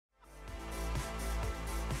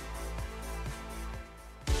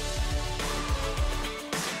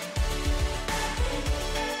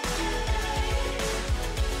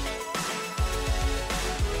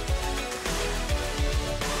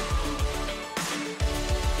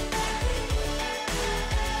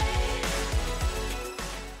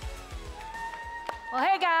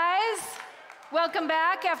welcome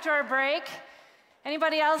back after our break.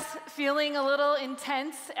 Anybody else feeling a little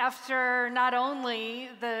intense after not only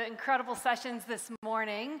the incredible sessions this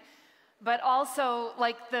morning, but also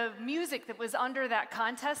like the music that was under that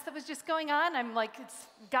contest that was just going on? I'm like, it's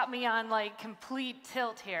got me on like complete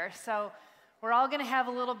tilt here. So we're all gonna have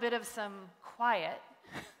a little bit of some quiet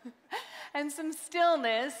and some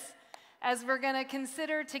stillness as we're gonna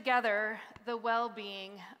consider together the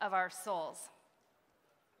well-being of our souls.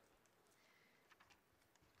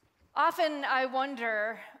 Often I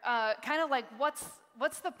wonder, kind of like,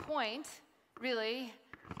 what's the point, really,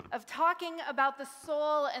 of talking about the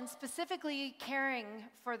soul and specifically caring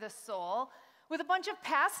for the soul with a bunch of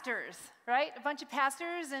pastors, right? A bunch of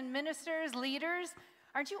pastors and ministers, leaders.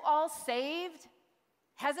 Aren't you all saved?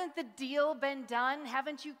 Hasn't the deal been done?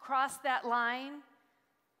 Haven't you crossed that line?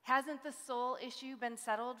 Hasn't the soul issue been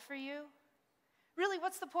settled for you? Really,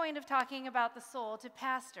 what's the point of talking about the soul to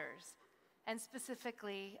pastors? And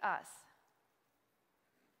specifically us.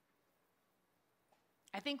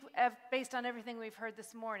 I think based on everything we've heard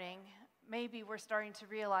this morning, maybe we're starting to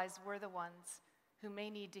realize we're the ones who may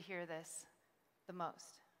need to hear this the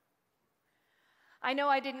most. I know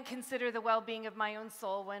I didn't consider the well-being of my own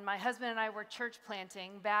soul when my husband and I were church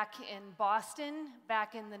planting back in Boston,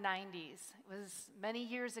 back in the 90s. It was many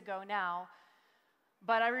years ago now,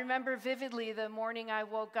 but I remember vividly the morning I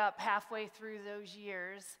woke up halfway through those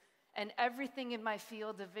years and everything in my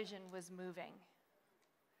field of vision was moving.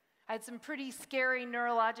 I had some pretty scary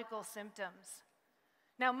neurological symptoms.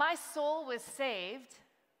 Now, my soul was saved,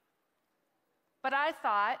 but I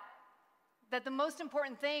thought that the most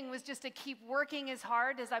important thing was just to keep working as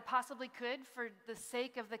hard as I possibly could for the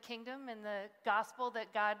sake of the kingdom and the gospel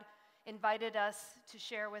that God invited us to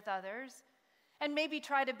share with others, and maybe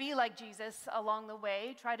try to be like Jesus along the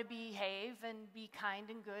way, try to behave and be kind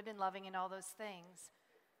and good and loving and all those things.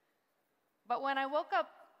 But when I woke up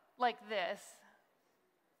like this,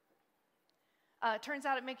 turns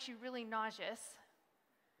out it makes you really nauseous.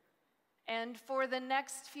 And for the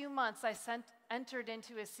next few months, I entered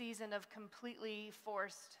into a season of completely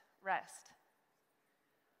forced rest.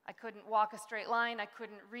 I couldn't walk a straight line, I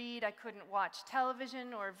couldn't read, I couldn't watch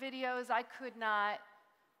television or videos, I could not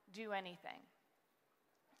do anything.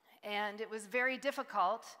 And it was very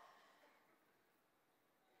difficult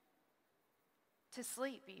to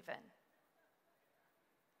sleep even.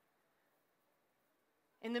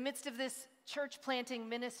 In the midst of this church planting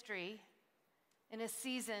ministry, in a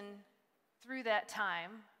season through that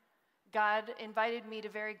time, God invited me to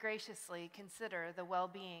very graciously consider the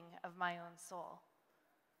well-being of my own soul.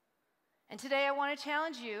 And today I want to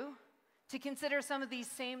challenge you to consider some of these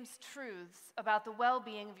same truths about the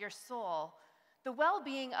well-being of your soul, the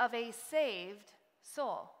well-being of a saved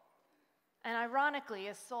soul, and ironically,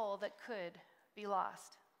 a soul that could be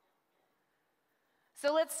lost.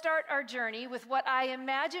 So let's start our journey with what I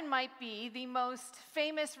imagine might be the most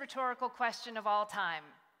famous rhetorical question of all time.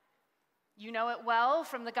 You know it well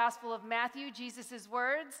from the Gospel of Matthew, Jesus'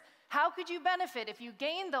 words. How could you benefit if you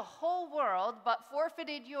gained the whole world but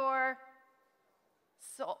forfeited your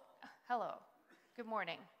soul? Hello, good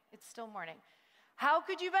morning. It's still morning. How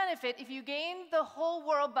could you benefit if you gained the whole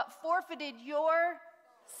world but forfeited your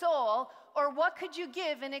soul? Or what could you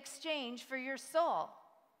give in exchange for your soul?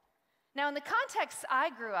 Now, in the context I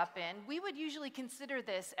grew up in, we would usually consider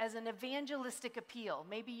this as an evangelistic appeal.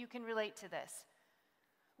 Maybe you can relate to this.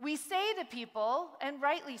 We say to people, and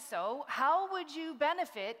rightly so, how would you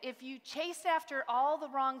benefit if you chased after all the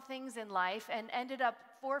wrong things in life and ended up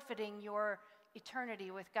forfeiting your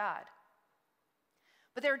eternity with God?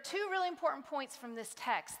 But there are two really important points from this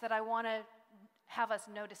text that I want to have us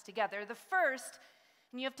notice together. The first,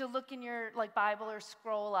 and you have to look in your Bible or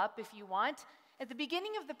scroll up if you want. At the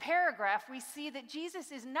beginning of the paragraph, we see that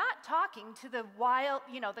Jesus is not talking to the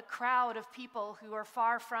the crowd of people who are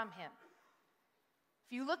far from him.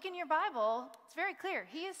 If you look in your Bible, it's very clear.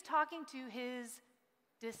 He is talking to his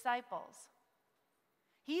disciples.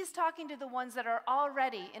 He is talking to the ones that are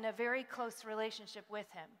already in a very close relationship with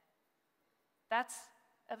him. That's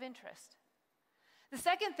of interest. The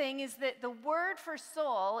second thing is that the word for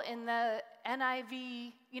soul in the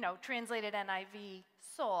NIV, translated NIV,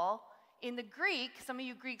 soul, in the Greek, some of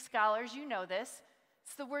you Greek scholars, you know this,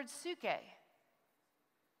 it's the word suke.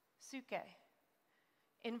 Suke.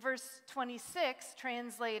 In verse 26,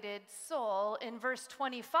 translated soul. In verse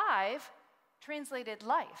 25, translated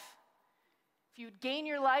life. If you gain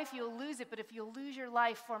your life, you'll lose it, but if you'll lose your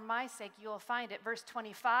life for my sake, you'll find it. Verse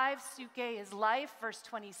 25, suke is life. Verse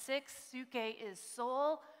 26, suke is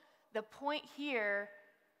soul. The point here,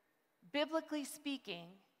 biblically speaking,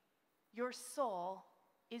 your soul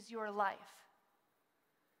is your life.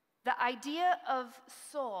 The idea of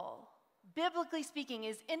soul, biblically speaking,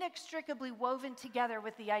 is inextricably woven together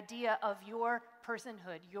with the idea of your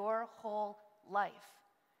personhood, your whole life.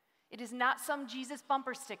 It is not some Jesus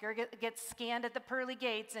bumper sticker that gets scanned at the pearly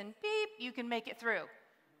gates and beep, you can make it through.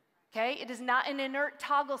 Okay? It is not an inert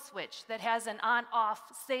toggle switch that has an on-off,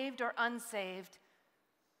 saved or unsaved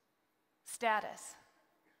status.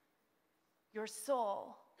 Your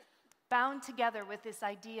soul, bound together with this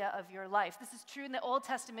idea of your life. This is true in the Old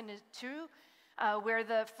Testament, is true, where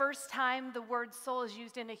the first time the word soul is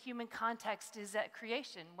used in a human context is at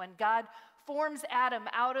creation, when God forms Adam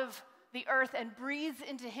out of the earth and breathes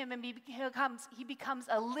into him, and he becomes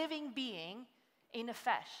a living being, a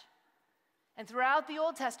nephesh. And throughout the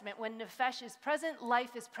Old Testament, when nephesh is present,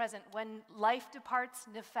 life is present. When life departs,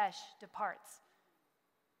 nephesh departs.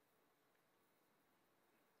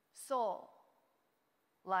 Soul,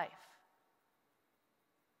 life.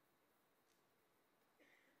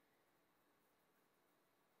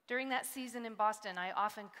 During that season in Boston, I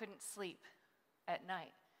often couldn't sleep at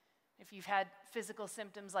night. If you've had physical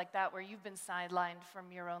symptoms like that where you've been sidelined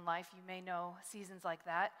from your own life, you may know seasons like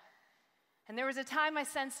that. And there was a time I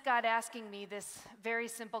sensed God asking me this very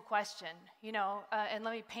simple question, and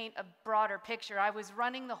let me paint a broader picture. I was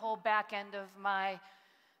running the whole back end of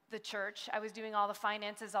the church. I was doing all the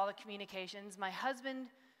finances, all the communications. My husband,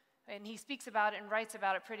 and he speaks about it and writes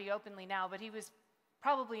about it pretty openly now, but he was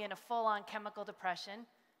probably in a full-on chemical depression.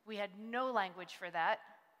 We had no language for that.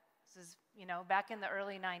 This is, back in the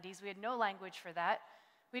early 90s. We had no language for that.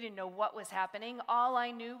 We didn't know what was happening. All I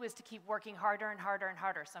knew was to keep working harder and harder and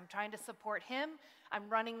harder. So I'm trying to support him. I'm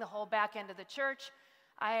running the whole back end of the church.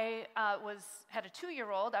 I had a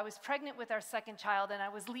 2-year-old. I was pregnant with our second child, and I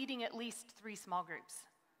was leading at least 3 small groups.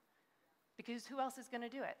 Because who else is going to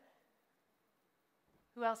do it?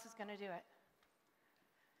 Who else is going to do it?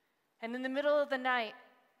 And in the middle of the night,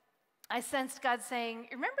 I sensed God saying,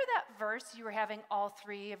 remember that verse you were having all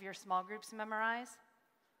 3 of your small groups memorize?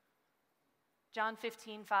 John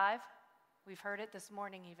 15:5. We've heard it this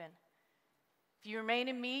morning even. If you remain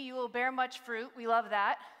in me, you will bear much fruit. We love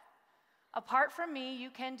that. Apart from me, you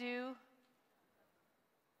can do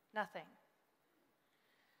nothing.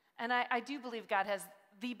 And I do believe God has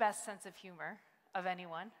the best sense of humor of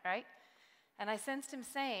anyone, right? And I sensed him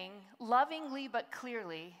saying, lovingly but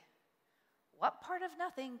clearly, what part of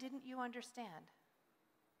nothing didn't you understand?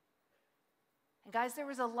 And guys, there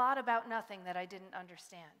was a lot about nothing that I didn't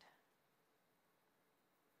understand.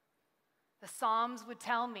 The Psalms would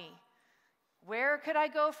tell me, where could I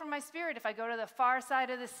go from my spirit? If I go to the far side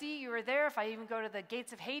of the sea, you were there. If I even go to the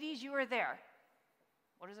gates of Hades, you were there.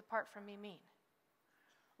 What does apart from me mean?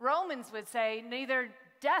 Romans would say, neither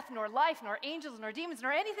death nor life nor angels nor demons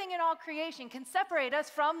nor anything in all creation can separate us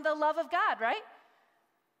from the love of God, right?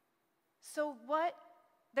 So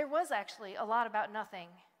there was actually a lot about nothing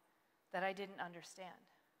that I didn't understand.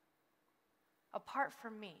 Apart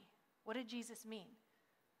from me, what did Jesus mean?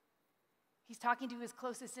 He's talking to his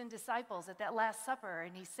closest in disciples at that Last Supper,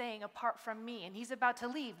 and he's saying, apart from me, and he's about to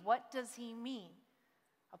leave. What does he mean,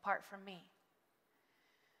 apart from me?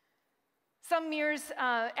 Some years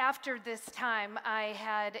after this time, I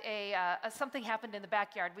had something happened in the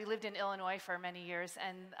backyard. We lived in Illinois for many years,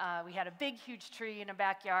 and we had a big, huge tree in a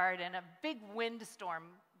backyard, and a big windstorm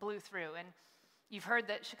blew through. And you've heard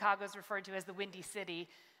that Chicago is referred to as the Windy City.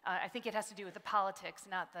 I think it has to do with the politics,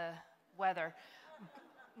 not the weather.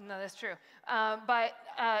 No, that's true. But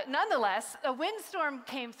nonetheless, a windstorm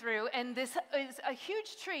came through, and this is a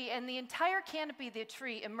huge tree, and the entire canopy of the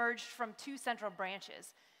tree emerged from 2 central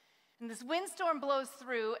branches. And this windstorm blows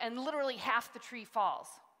through, and literally half the tree falls.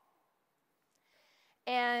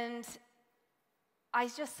 And I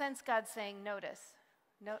just sense God saying, notice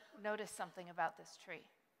something about this tree.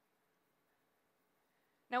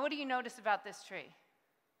 Now, what do you notice about this tree?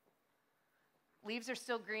 Leaves are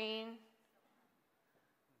still green.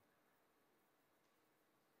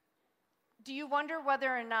 Do you wonder whether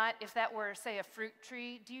or not, if that were, say, a fruit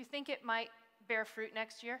tree, do you think it might bear fruit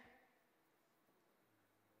next year?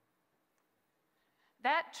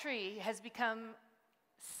 That tree has become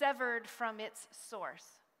severed from its source.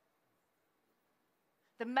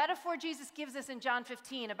 The metaphor Jesus gives us in John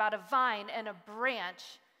 15 about a vine and a branch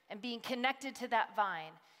and being connected to that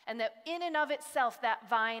vine, and that in and of itself that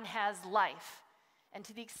vine has life. And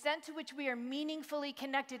to the extent to which we are meaningfully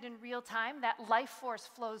connected in real time, that life force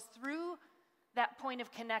flows through that point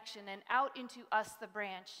of connection and out into us, the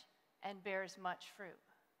branch, and bears much fruit.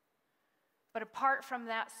 But apart from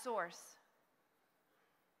that source,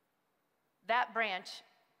 that branch,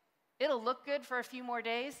 it'll look good for a few more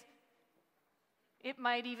days. It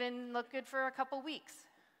might even look good for a couple weeks.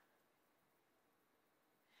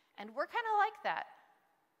 And we're kind of like that.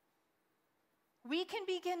 We can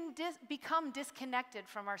become disconnected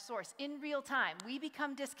from our source in real time. We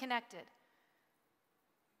become disconnected.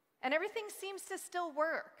 And everything seems to still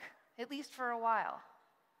work, at least for a while.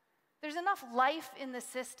 There's enough life in the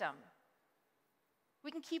system. We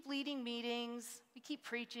can keep leading meetings, we keep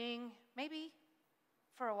preaching, maybe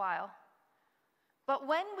for a while. But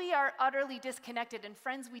when we are utterly disconnected, and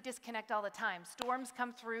friends, we disconnect all the time. Storms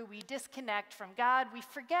come through, we disconnect from God, we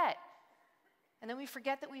forget. And then we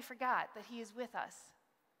forget that we forgot that He is with us,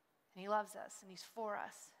 and He loves us, and He's for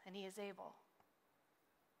us, and He is able.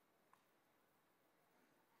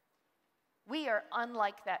 We are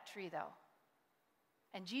unlike that tree, though.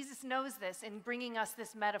 And Jesus knows this in bringing us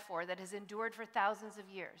this metaphor that has endured for thousands of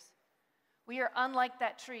years. We are unlike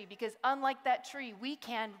that tree because unlike that tree, we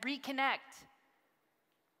can reconnect.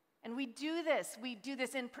 And we do this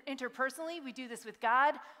interpersonally, we do this with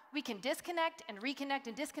God. We can disconnect and reconnect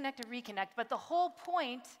and disconnect and reconnect, but the whole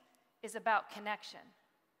point is about connection.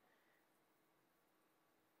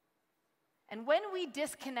 And when we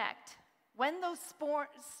disconnect, when those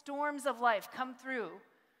storms of life come through,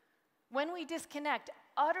 when we disconnect,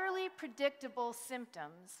 utterly predictable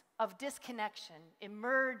symptoms of disconnection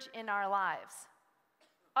emerge in our lives.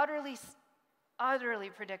 Utterly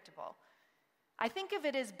predictable. I think of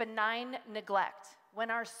it as benign neglect, when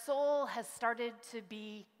our soul has started to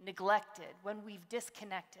be neglected, when we've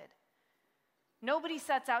disconnected. Nobody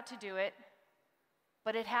sets out to do it,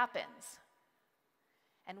 but it happens.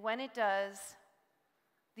 And when it does,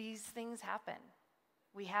 these things happen.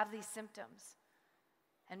 We have these symptoms.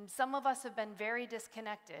 And some of us have been very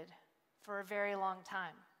disconnected for a very long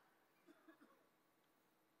time.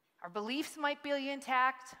 Our beliefs might be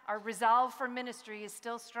intact, our resolve for ministry is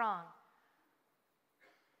still strong.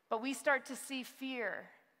 But we start to see fear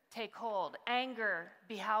take hold, anger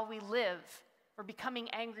be how we live. We're becoming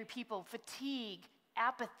angry people, fatigue,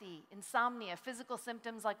 apathy, insomnia, physical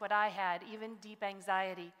symptoms like what I had, even deep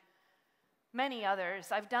anxiety. Many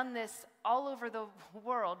others. I've done this all over the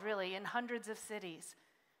world, really, in hundreds of cities,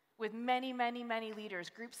 with many, many, many leaders,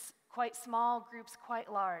 groups quite small, groups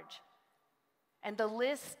quite large. And the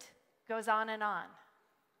list goes on and on.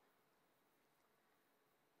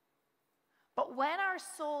 But when our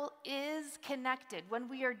soul is connected, when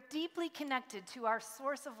we are deeply connected to our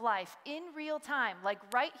source of life in real time, like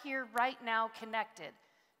right here, right now, connected,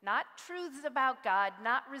 not truths about God,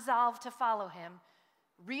 not resolve to follow Him,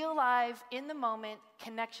 real live, in the moment,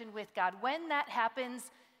 connection with God. When that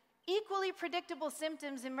happens, equally predictable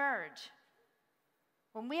symptoms emerge.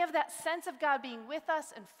 When we have that sense of God being with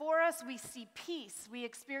us and for us, we see peace, we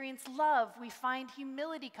experience love, we find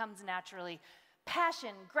humility comes naturally.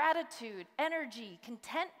 Passion, gratitude, energy,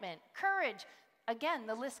 contentment, courage. Again,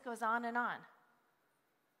 the list goes on and on.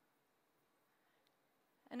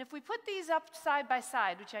 And if we put these up side by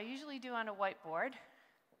side, which I usually do on a whiteboard,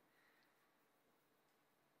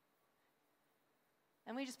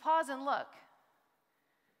 and we just pause and look,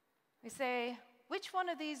 we say, which one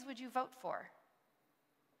of these would you vote for?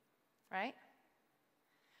 Right?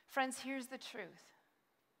 Friends, here's the truth.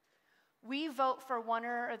 We vote for one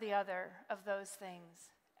or the other of those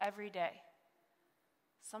things every day,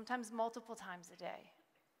 sometimes multiple times a day.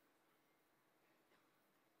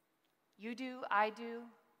 You do, I do,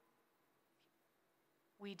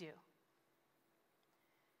 we do.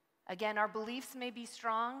 Again, our beliefs may be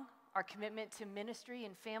strong, our commitment to ministry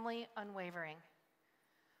and family unwavering.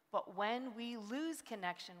 But when we lose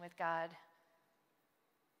connection with God,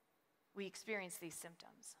 we experience these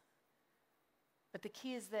symptoms. But the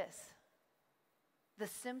key is this. The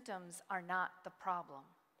symptoms are not the problem.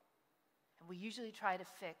 And we usually try to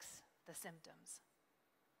fix the symptoms.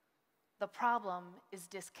 The problem is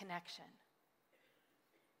disconnection.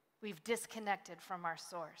 We've disconnected from our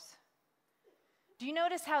source. Do you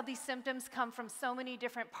notice how these symptoms come from so many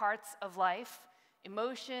different parts of life?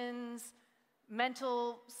 Emotions,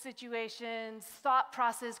 mental situations, thought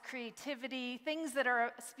process, creativity, things that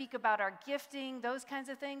speak about our gifting, those kinds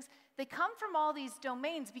of things. They come from all these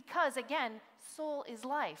domains because, again, soul is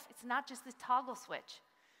life. It's not just this toggle switch.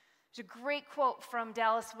 There's a great quote from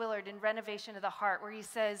Dallas Willard in Renovation of the Heart where he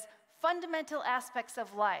says, fundamental aspects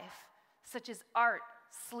of life, such as art,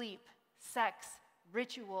 sleep, sex,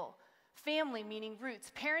 ritual, family, meaning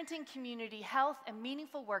roots, parenting, community, health, and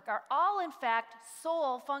meaningful work are all, in fact,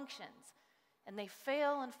 soul functions. And they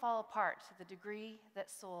fail and fall apart to the degree that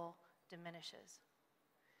soul diminishes.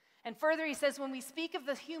 And further, he says, when we speak of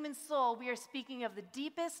the human soul, we are speaking of the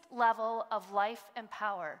deepest level of life and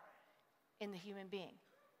power in the human being.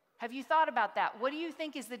 Have you thought about that? What do you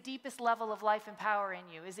think is the deepest level of life and power in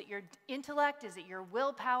you? Is it your intellect? Is it your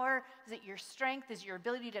willpower? Is it your strength? Is it your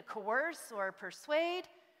ability to coerce or persuade?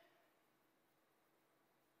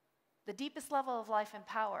 The deepest level of life and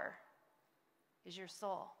power is your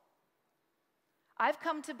soul. I've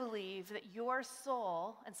come to believe that your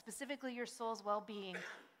soul, and specifically your soul's well-being,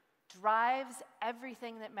 drives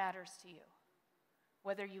everything that matters to you.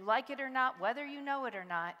 Whether you like it or not, whether you know it or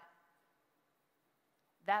not,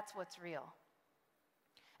 that's what's real.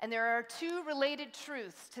 And there are two related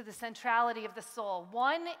truths to the centrality of the soul.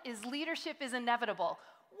 One is leadership is inevitable.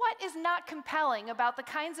 What is not compelling about the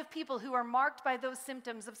kinds of people who are marked by those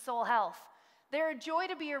symptoms of soul health? They're a joy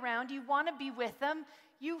to be around. You want to be with them.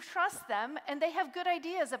 You trust them, and they have good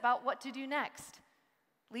ideas about what to do next.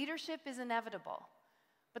 Leadership is inevitable.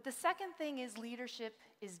 But the second thing is leadership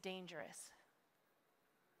is dangerous.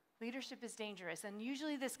 Leadership is dangerous, and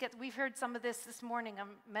usually we've heard some of this morning in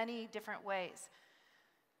many different ways.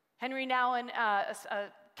 Henry Nouwen,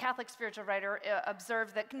 a Catholic spiritual writer,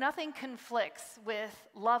 observed that nothing conflicts with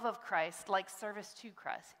love of Christ like service to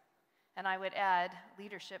Christ. And I would add,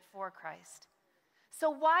 leadership for Christ.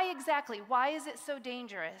 So why exactly? Why is it so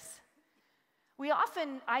dangerous? We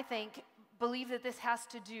often, I think, believe that this has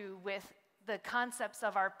to do with the concepts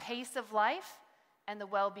of our pace of life and the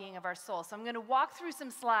well-being of our soul. So I'm going to walk through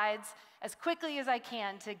some slides as quickly as I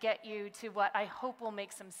can to get you to what I hope will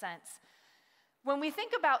make some sense. When we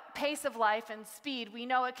think about pace of life and speed, we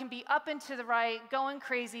know it can be up and to the right, going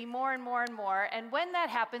crazy, more and more and more. And when that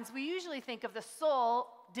happens, we usually think of the soul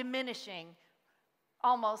diminishing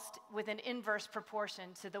almost with an inverse proportion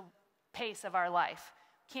to the pace of our life.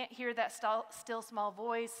 Can't hear that still small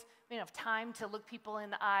voice. We don't have time to look people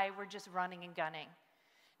in the eye. We're just running and gunning.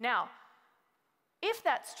 Now, if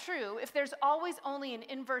that's true, if there's always only an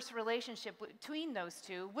inverse relationship between those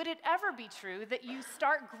two, would it ever be true that you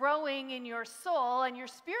start growing in your soul and your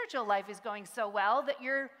spiritual life is going so well that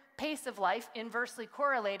your pace of life inversely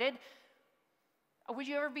correlated? Would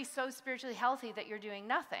you ever be so spiritually healthy that you're doing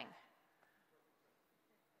nothing?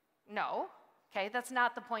 No. Okay, that's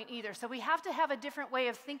not the point either. So we have to have a different way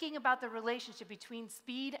of thinking about the relationship between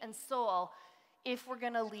speed and soul if we're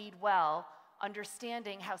going to lead well,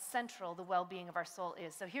 understanding how central the well-being of our soul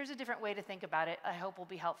is. So here's a different way to think about it I hope will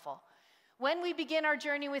be helpful. When we begin our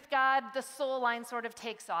journey with God, the soul line sort of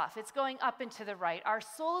takes off. It's going up and to the right. Our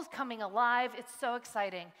soul is coming alive. It's so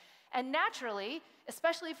exciting. And naturally,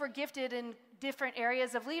 especially if we're gifted in different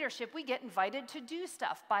areas of leadership, we get invited to do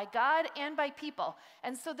stuff by God and by people.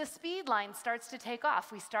 And so the speed line starts to take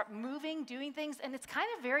off. We start moving, doing things, and it's kind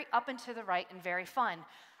of very up and to the right and very fun.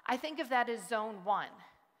 I think of that as zone 1.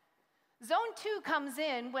 Zone 2 comes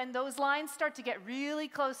in when those lines start to get really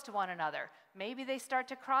close to one another. Maybe they start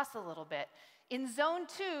to cross a little bit. In zone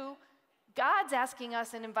 2, God's asking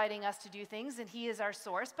us and inviting us to do things, and he is our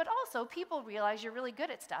source, but also people realize you're really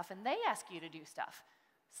good at stuff, and they ask you to do stuff.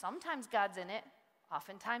 Sometimes God's in it,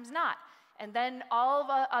 oftentimes not. And then all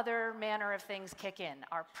the other manner of things kick in.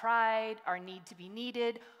 Our pride, our need to be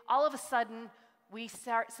needed. All of a sudden, we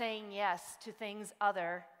start saying yes to things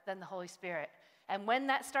other than the Holy Spirit. And when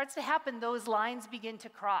that starts to happen, those lines begin to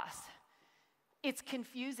cross. It's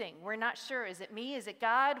confusing. We're not sure. Is it me? Is it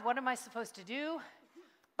God? What am I supposed to do?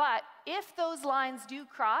 But if those lines do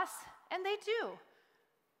cross, and they do,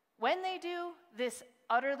 when they do, this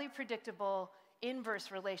utterly predictable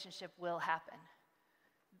inverse relationship will happen.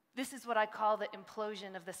 This is what I call the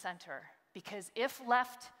implosion of the center, because if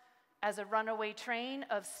left as a runaway train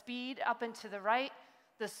of speed up and to the right,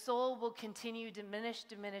 the soul will continue diminish,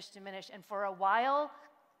 diminish, diminish, and for a while,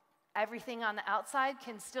 everything on the outside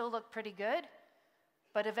can still look pretty good,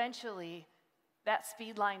 but eventually, that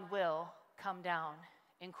speed line will come down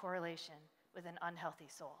in correlation with an unhealthy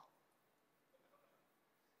soul.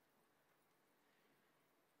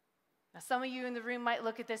 Now, some of you in the room might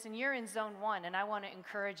look at this and you're in zone 1, and I want to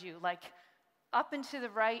encourage you, like, up and to the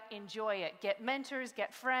right, enjoy it. Get mentors,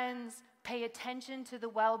 get friends, pay attention to the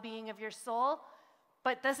well-being of your soul,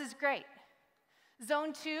 but this is great.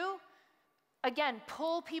 Zone 2, again,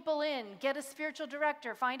 pull people in, get a spiritual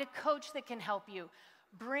director, find a coach that can help you.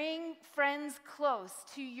 Bring friends close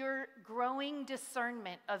to your growing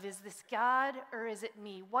discernment of, is this God or is it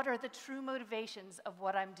me? What are the true motivations of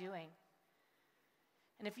what I'm doing?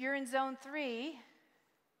 And if you're in zone 3,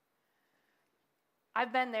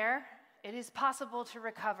 I've been there. It is possible to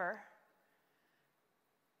recover.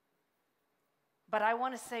 But I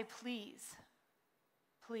want to say, please,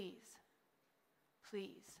 please,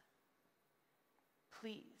 please,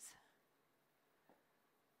 please,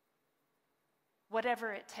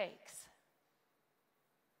 whatever it takes,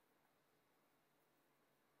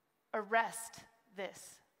 arrest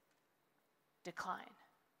this decline.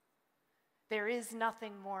 There is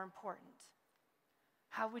nothing more important.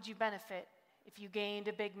 How would you benefit if you gained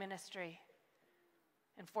a big ministry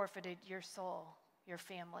and forfeited your soul, your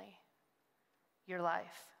family, your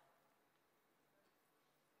life?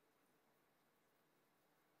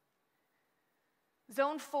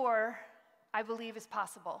 Zone 4, I believe, is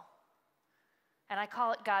possible. And I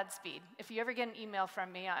call it Godspeed. If you ever get an email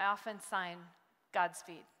from me, I often sign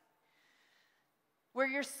Godspeed. Where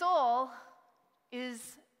your soul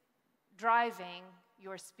is driving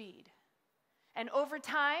your speed. And over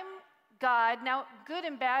time, God, now good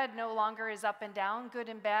and bad no longer is up and down. Good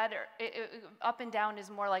and bad, up and down is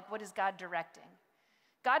more like, what is God directing?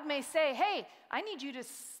 God may say, hey, I need you to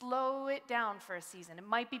slow it down for a season. It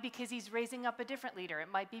might be because he's raising up a different leader.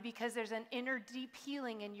 It might be because there's an inner deep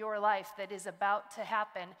healing in your life that is about to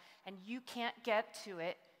happen, and you can't get to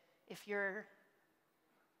it if you're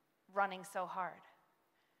running so hard.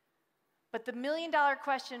 But the million-dollar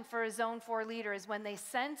question for a Zone 4 leader is when they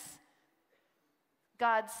sense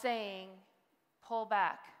God saying, pull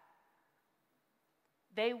back,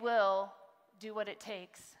 they will do what it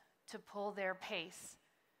takes to pull their pace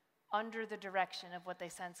under the direction of what they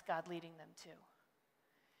sense God leading them to.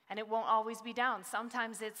 And it won't always be down.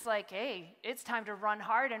 Sometimes it's like, hey, it's time to run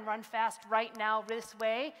hard and run fast right now this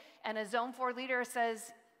way. And a Zone 4 leader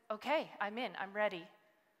says, okay, I'm in, I'm ready.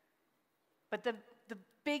 But the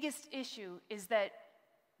biggest issue is that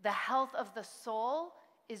the health of the soul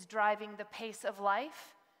is driving the pace of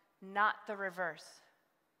life, not the reverse.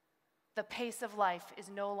 The pace of life is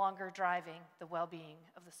no longer driving the well-being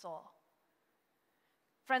of the soul.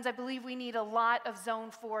 Friends, I believe we need a lot of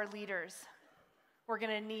Zone 4 leaders. We're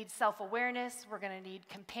going to need self-awareness. We're going to need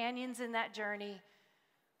companions in that journey,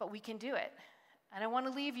 but we can do it. And I want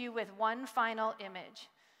to leave you with one final image.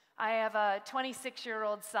 I have a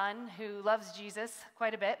 26-year-old son who loves Jesus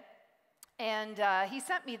quite a bit, and he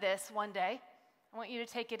sent me this one day. I want you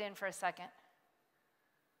to take it in for a second.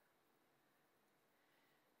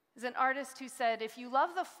 There's an artist who said, if you love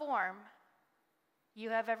the form,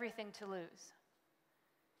 you have everything to lose.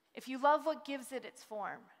 If you love what gives it its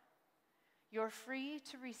form, you're free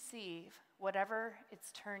to receive whatever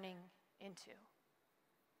it's turning into.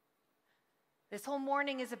 This whole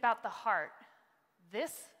morning is about the heart.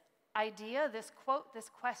 This idea, this quote, this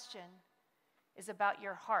question is about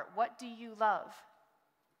your heart. What do you love?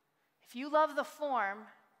 If you love the form,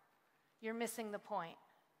 you're missing the point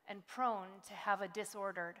and prone to have a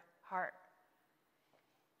disordered heart.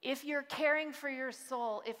 If you're caring for your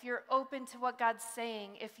soul, if you're open to what God's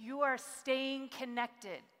saying, if you are staying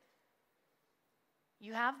connected,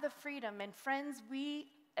 you have the freedom. And friends, we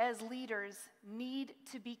as leaders need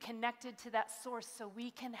to be connected to that source so we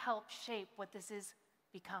can help shape what this is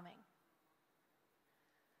becoming.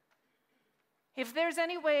 If there's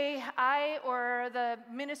any way I or the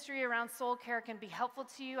ministry around soul care can be helpful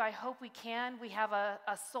to you, I hope we can. We have a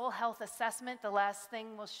soul health assessment. The last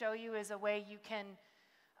thing we'll show you is a way you can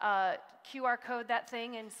QR code that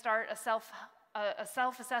thing and start a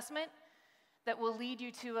self-assessment that will lead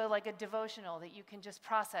you to a devotional that you can just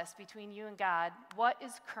process between you and God. What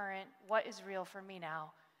is current? What is real for me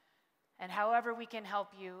now? And however we can help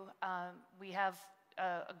you, we have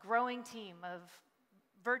a growing team of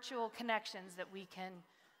virtual connections that we can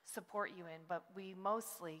support you in, but we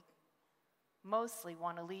mostly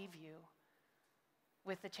want to leave you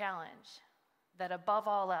with the challenge that above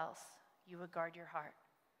all else, you would guard your heart.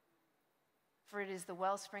 For it is the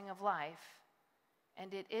wellspring of life,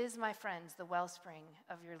 and it is, my friends, the wellspring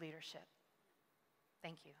of your leadership.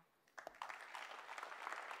 Thank you.